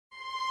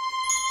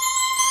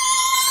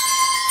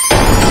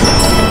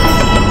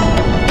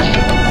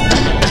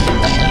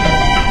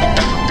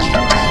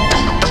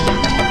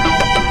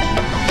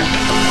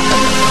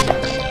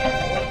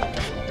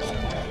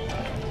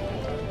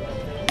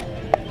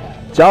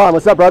John,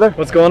 what's up, brother?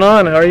 What's going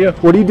on? How are you?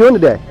 What are you doing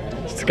today?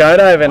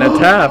 Skydiving at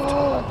Taft.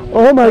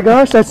 Oh my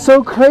gosh, that's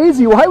so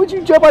crazy. Why would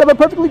you jump out of a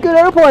perfectly good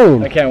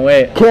airplane? I can't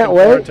wait. Can't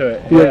wait? To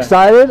it. You're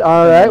excited?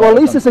 All right. Well, at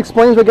least this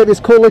explains we get this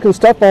cool looking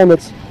stuff on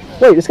that's...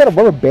 Wait, it's got a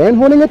rubber band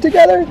holding it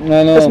together?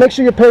 No. Let's make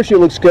sure your parachute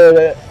looks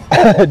good.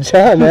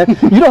 John, man,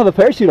 you don't have a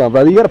parachute on,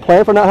 brother. You got a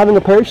plan for not having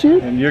a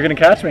parachute? And you're going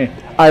to catch me.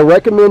 I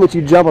recommend that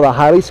you jump with a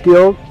highly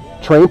skilled,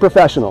 trained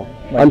professional.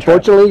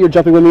 Unfortunately, you're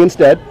jumping with me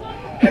instead.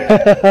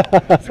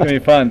 It's going to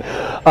be fun.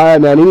 All right,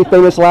 man. Any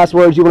famous last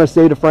words you want to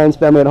say to friends,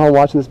 family at home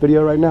watching this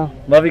video right now?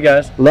 Love you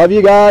guys. Love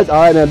you guys. All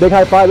right, man. Big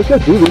high five. Let's go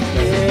do this.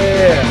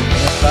 Yeah. I'm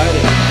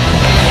excited.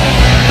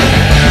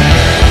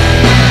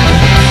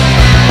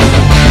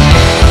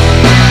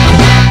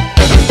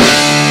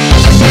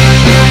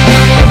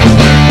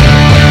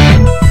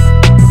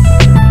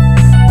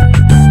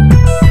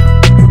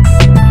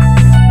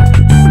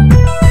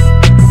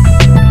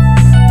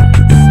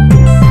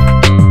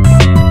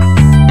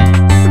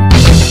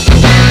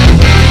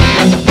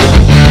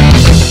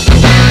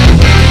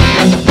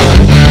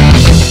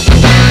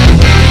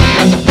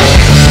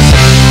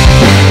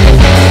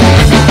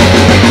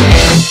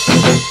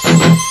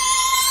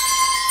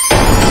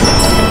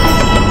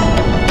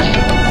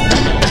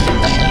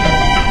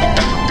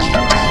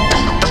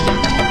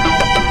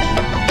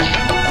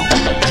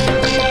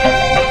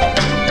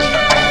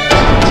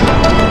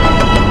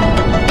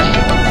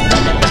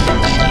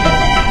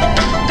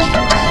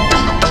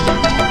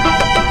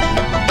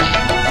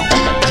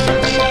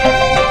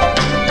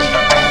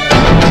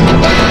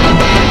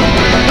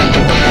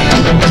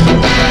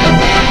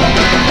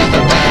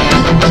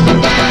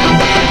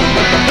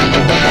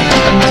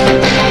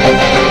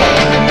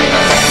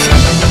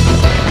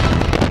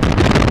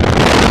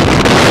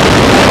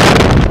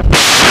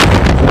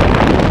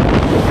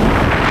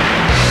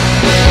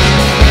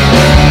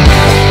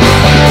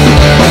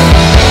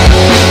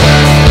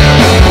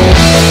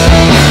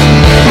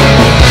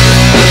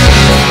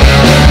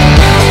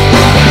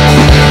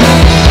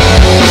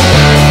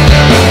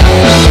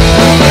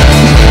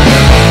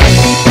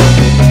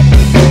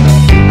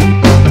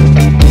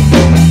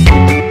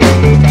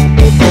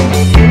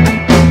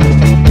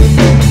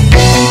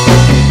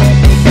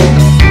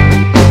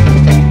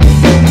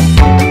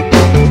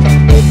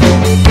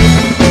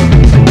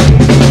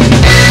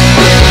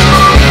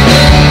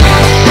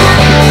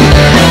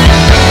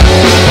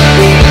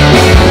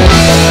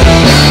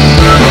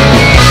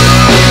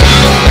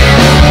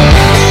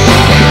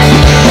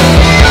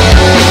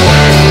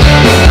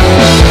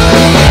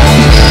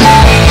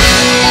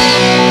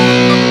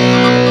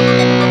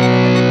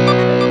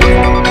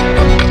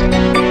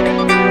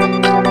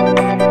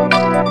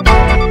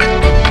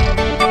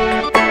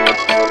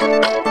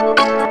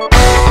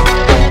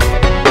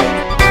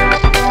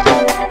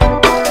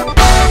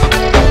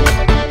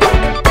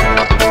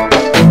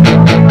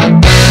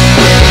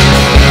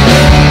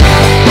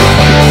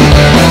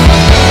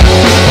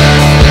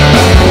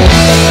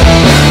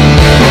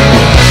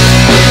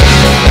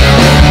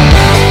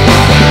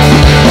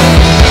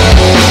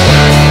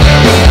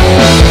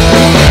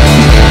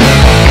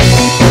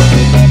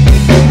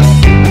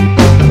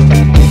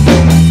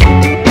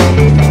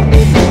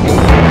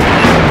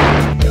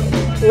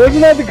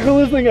 Wasn't that the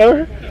coolest thing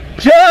ever?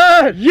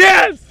 John!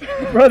 Yes!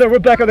 Brother, we're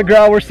back on the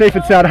ground. We're safe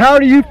and sound. How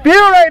do you feel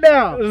right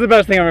now? This is the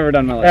best thing I've ever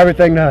done in my life.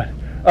 Everything done.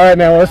 All right,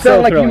 man. Well, it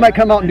sounds like thrilling. you might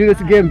come out and do this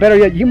again. Better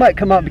yet, you might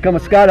come out and become a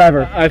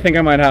skydiver. I think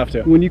I might have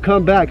to. When you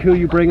come back, who are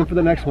you bringing for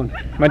the next one?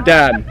 My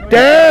dad.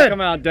 Dad!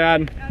 Come out,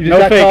 Dad. You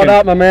just got called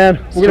out, my man.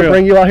 We're going to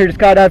bring you out here to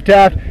Skydive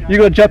Taft. You're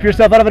going to jump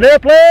yourself out of an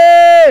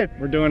airplane!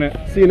 We're doing it.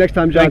 See you next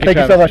time, John. Thank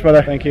you so much,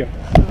 brother. Thank you.